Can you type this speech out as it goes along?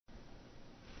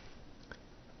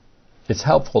It's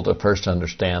helpful to first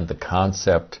understand the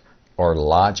concept or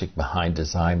logic behind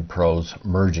Design Pro's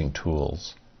merging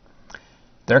tools.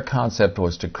 Their concept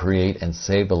was to create and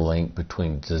save a link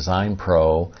between Design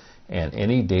Pro and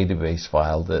any database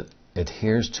file that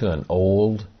adheres to an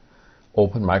old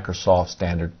open Microsoft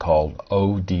standard called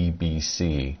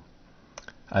odbc,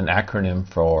 an acronym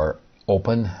for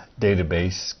Open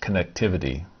Database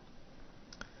Connectivity.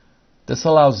 This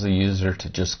allows the user to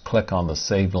just click on the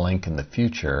saved link in the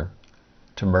future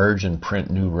to merge and print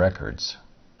new records.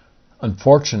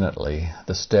 Unfortunately,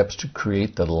 the steps to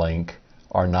create the link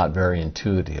are not very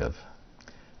intuitive.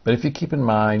 But if you keep in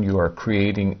mind you are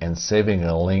creating and saving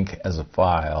a link as a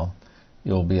file,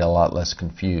 you'll be a lot less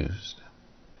confused.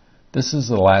 This is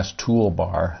the last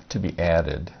toolbar to be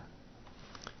added.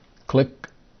 Click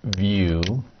View,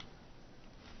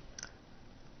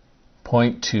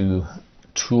 point to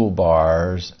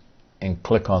Toolbars, and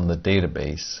click on the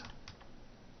database.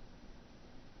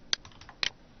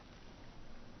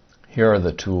 Here are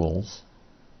the tools.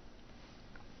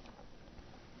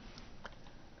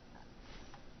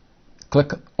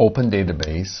 Click Open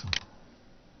Database.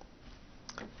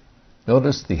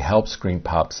 Notice the help screen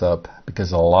pops up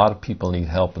because a lot of people need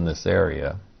help in this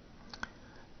area.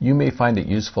 You may find it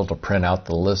useful to print out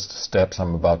the list of steps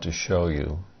I'm about to show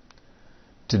you.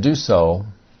 To do so,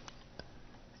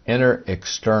 enter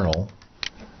External,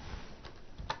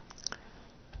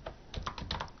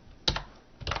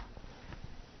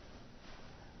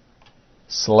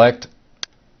 select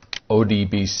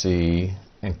odbc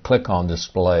and click on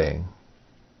Display.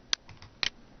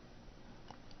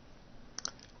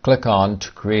 Click on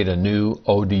to create a new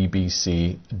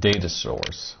odbc data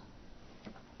source.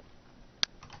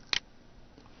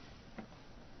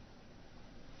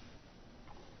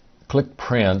 Click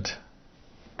Print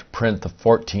to print the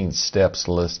 14 steps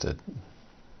listed.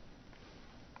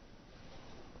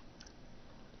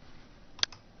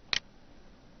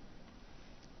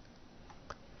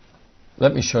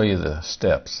 Let me show you the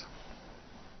steps.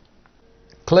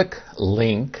 Click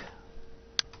Link,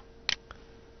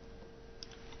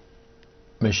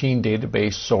 Machine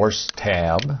Database Source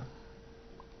tab.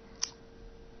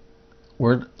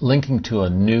 We're linking to a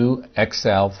new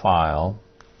Excel file,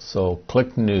 so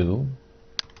click New.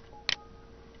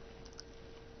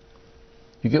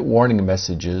 You get warning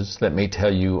messages that may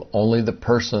tell you only the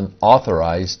person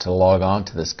authorized to log on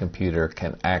to this computer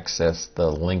can access the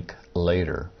link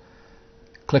later.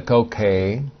 Click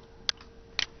OK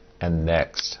and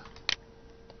Next.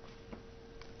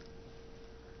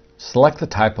 Select the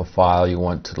type of file you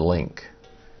want to link.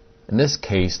 In this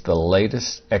case, the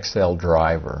latest Excel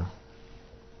driver.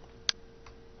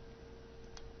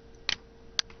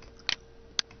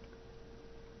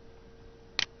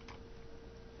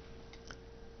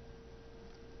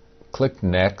 Click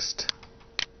Next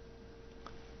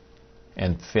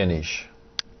and Finish.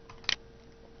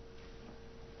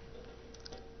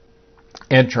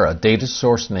 Enter a data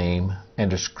source name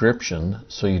and description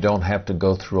so you don't have to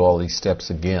go through all these steps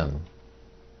again.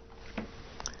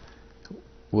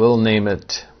 We'll name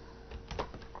it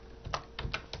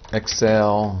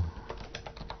Excel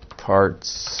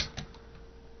Parts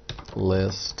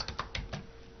List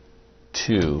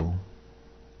 2.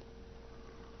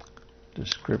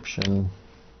 Description,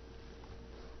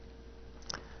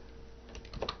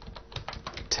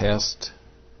 Test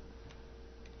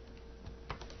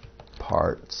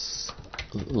Parts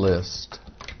List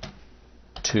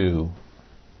 2.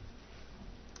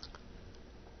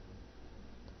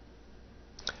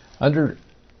 Under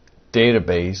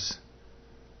Database,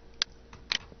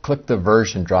 click the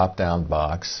Version drop-down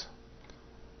box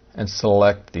and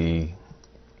select the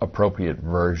appropriate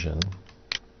version.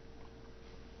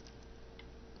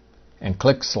 And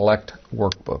click Select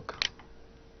Workbook.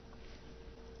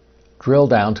 Drill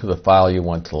down to the file you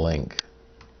want to link.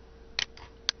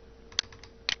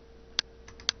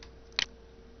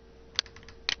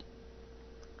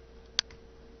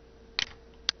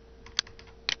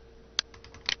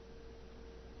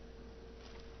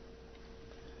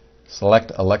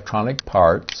 Select Electronic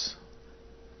Parts.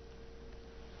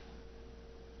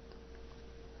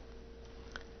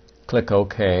 Click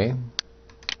OK.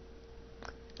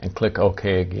 And click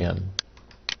OK again.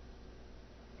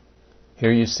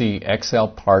 Here you see Excel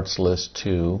Parts List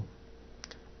 2,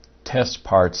 Test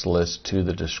Parts List 2,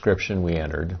 the description we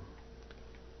entered.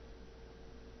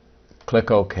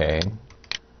 Click OK.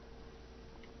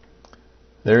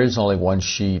 There is only one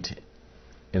sheet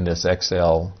in this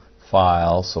Excel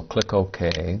file, so click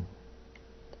OK.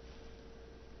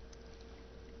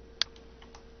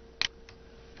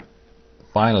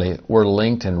 Finally, we're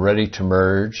linked and ready to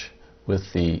merge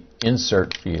with the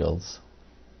Insert fields.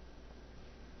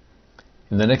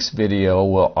 In the next video,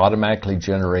 we'll automatically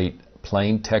generate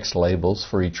plain text labels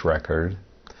for each record,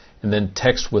 and then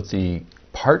text with the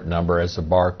part number as a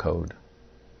barcode.